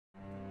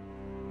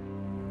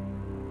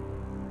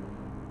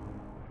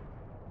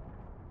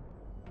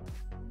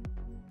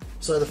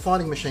So the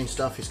fighting machine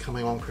stuff is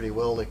coming along pretty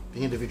well. The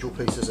individual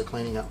pieces are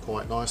cleaning up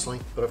quite nicely,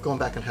 but I've gone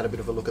back and had a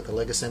bit of a look at the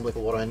leg assembly for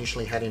what I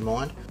initially had in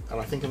mind,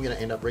 and I think I'm going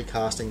to end up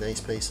recasting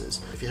these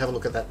pieces. If you have a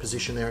look at that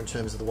position there in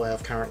terms of the way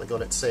I've currently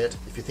got it set,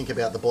 if you think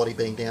about the body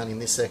being down in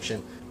this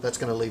section, that's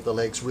going to leave the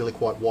legs really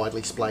quite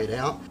widely splayed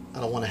out,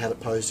 and I want to have it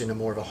posed in a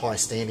more of a high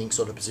standing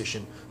sort of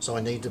position. So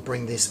I need to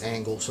bring this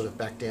angle sort of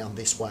back down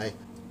this way,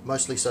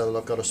 mostly so that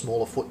I've got a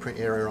smaller footprint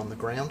area on the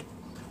ground,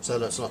 so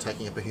that it's not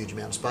taking up a huge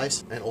amount of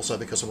space, and also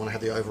because I want to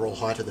have the overall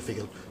height of the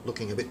figure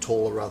looking a bit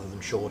taller rather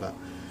than shorter.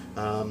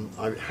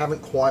 I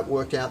haven't quite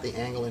worked out the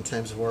angle in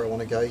terms of where I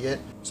want to go yet,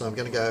 so I'm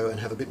going to go and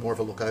have a bit more of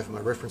a look over my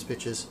reference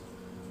pictures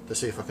to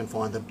see if I can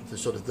find the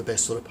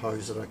best sort of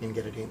pose that I can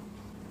get it in.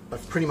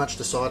 I've pretty much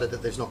decided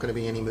that there's not going to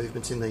be any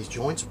movements in these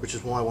joints, which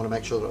is why I want to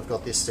make sure that I've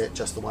got this set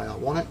just the way I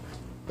want it.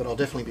 But I'll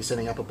definitely be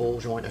setting up a ball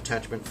joint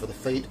attachment for the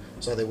feet,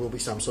 so there will be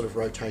some sort of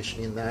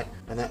rotation in that,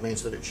 and that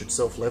means that it should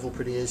self-level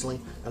pretty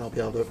easily, and I'll be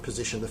able to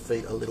position the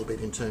feet a little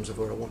bit in terms of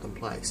where I want them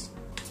placed.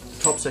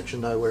 The top section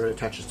though, where it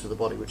attaches to the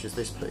body, which is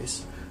this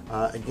piece,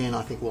 again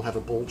I think we'll have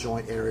a ball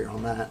joint area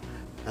on that,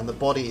 and the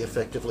body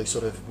effectively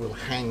sort of will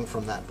hang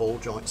from that ball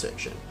joint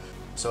section.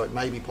 So it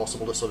may be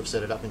possible to sort of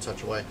set it up in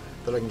such a way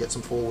that I can get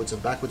some forwards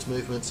and backwards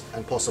movements,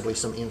 and possibly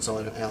some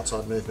inside and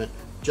outside movement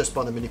just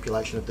by the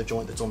manipulation of the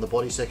joint that's on the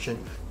body section,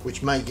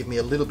 which may give me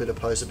a little bit of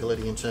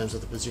posability in terms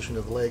of the position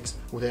of the legs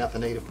without the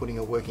need of putting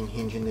a working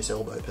hinge in this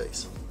elbow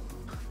piece.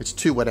 It's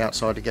too wet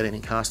outside to get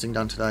any casting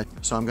done today,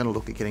 so I'm going to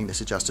look at getting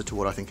this adjusted to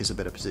what I think is a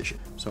better position.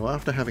 So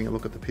after having a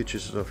look at the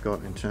pictures that I've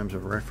got in terms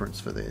of reference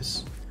for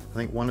this, I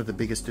think one of the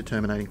biggest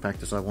determining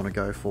factors I want to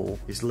go for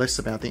is less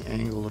about the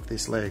angle of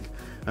this leg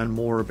and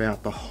more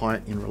about the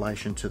height in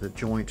relation to the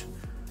joint,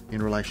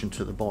 in relation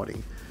to the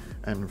body.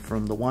 And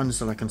from the ones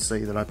that I can see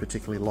that I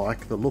particularly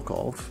like the look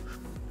of,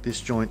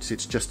 this joint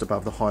sits just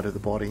above the height of the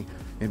body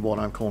in what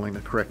I'm calling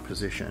the correct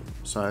position.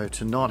 So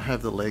to not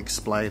have the leg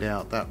splayed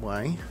out that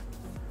way,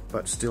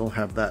 but still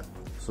have that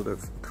sort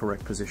of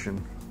correct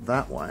position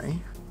that way,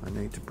 I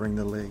need to bring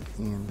the leg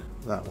in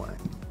that way,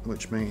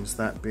 which means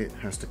that bit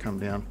has to come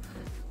down,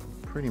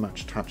 pretty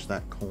much touch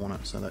that corner,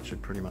 so that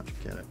should pretty much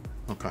get it.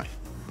 Okay.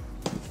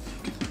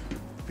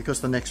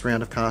 Because the next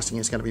round of casting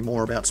is going to be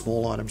more about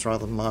small items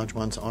rather than large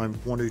ones, I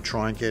want to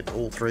try and get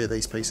all three of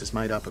these pieces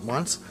made up at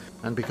once.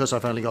 And because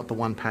I've only got the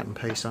one pattern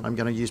piece, I'm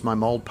going to use my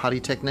mold putty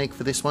technique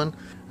for this one,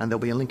 and there'll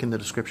be a link in the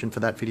description for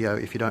that video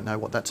if you don't know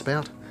what that's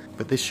about.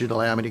 But this should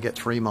allow me to get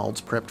 3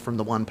 molds prepped from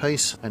the one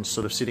piece and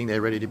sort of sitting there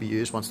ready to be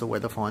used once the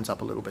weather fines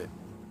up a little bit.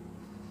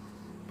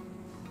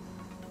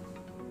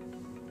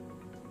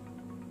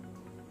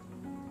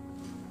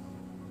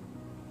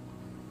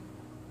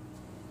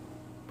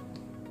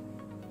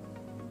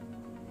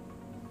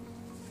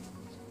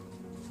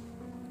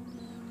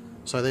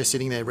 So they're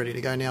sitting there ready to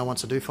go now.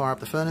 Once I do fire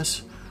up the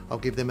furnace, I'll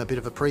give them a bit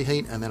of a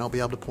preheat and then I'll be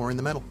able to pour in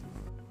the metal.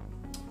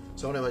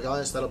 So anyway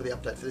guys, that'll be the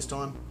update for this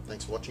time.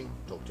 Thanks for watching.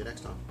 Talk to you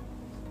next time.